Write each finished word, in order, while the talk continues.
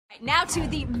Now to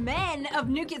the men of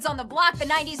New Kids on the Block, the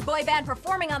 90s boy band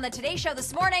performing on the Today Show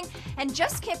this morning and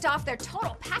just kicked off their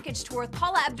total package tour with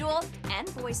Paula Abdul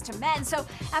and Boys to Men. So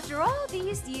after all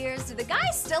these years, do the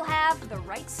guys still have the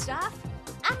right stuff?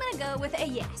 I'm gonna go with a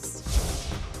yes.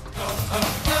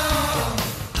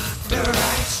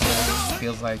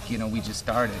 Feels like, we just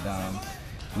started.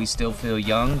 We still feel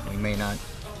young. We may not,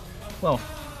 well,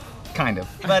 kind of.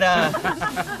 But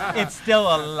it's still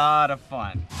a lot of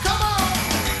fun.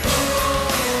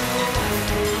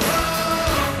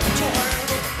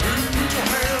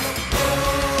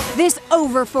 This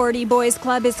over 40 boys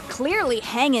club is clearly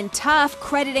hanging tough,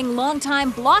 crediting longtime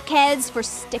blockheads for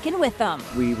sticking with them.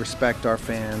 We respect our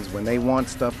fans. When they want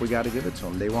stuff, we got to give it to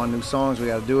them. They want new songs, we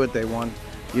got to do it. They want,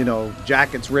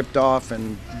 jackets ripped off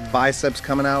and biceps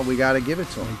coming out, we got to give it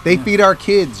to them. They feed our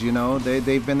kids,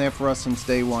 They've been there for us since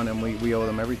day one, and we owe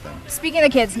them everything. Speaking of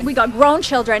the kids, we got grown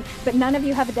children, but none of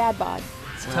you have a dad bod.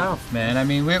 It's tough, man. I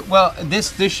mean,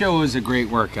 this show is a great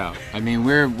workout. I mean,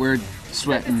 we're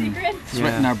sweating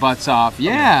our butts off.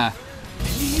 Yeah.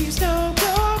 Please don't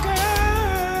go, girl.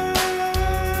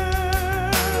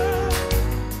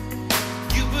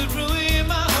 You would ruin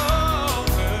my whole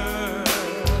world.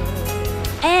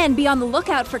 And be on the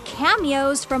lookout for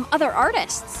cameos from other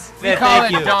artists. We call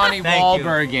it Donnie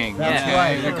Wahlberging. That's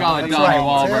right. We call it Donnie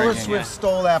Wahlberging. Taylor Swift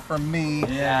stole that from me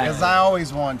because I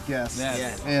always want guests.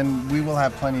 Yes. And we will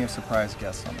have plenty of surprise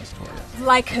guests on this tour.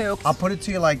 Like who? I'll put it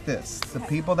to you like this. The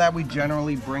people that we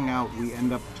generally bring out, we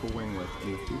end up touring with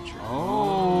in the future.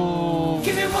 Oh.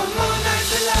 Give me one more night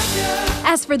to love you.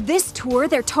 As for this tour,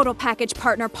 their total package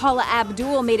partner Paula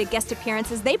Abdul made a guest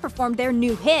appearance as they performed their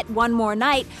new hit, One More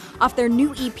Night, off their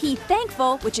new EP,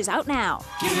 Thankful, which is out now.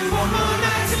 Give me one more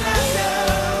night to love you.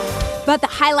 But the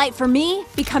highlight for me,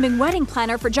 becoming wedding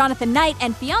planner for Jonathan Knight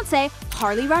and fiancé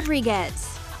Harley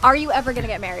Rodriguez. Are you ever gonna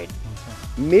get married?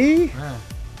 Me?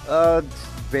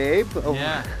 Babe? Oh.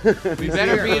 Yeah. We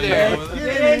better be there.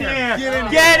 Get in here!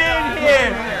 Get in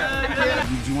here!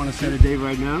 Did you want to set a date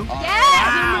right now?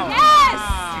 Yes!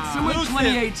 Yes! So it's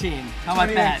 2018. How about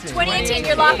that? 2018,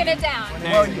 you're locking it down.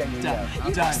 Well, yeah.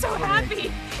 You look so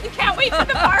happy. You can't wait for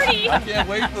the party. I can't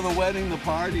wait for the wedding, the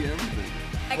party, everything.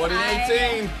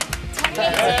 2018.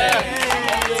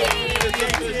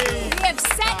 2018. We have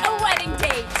set a wedding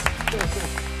date.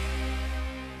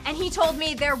 And he told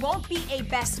me there won't be a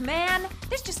best man,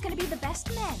 there's just gonna be the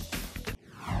best men.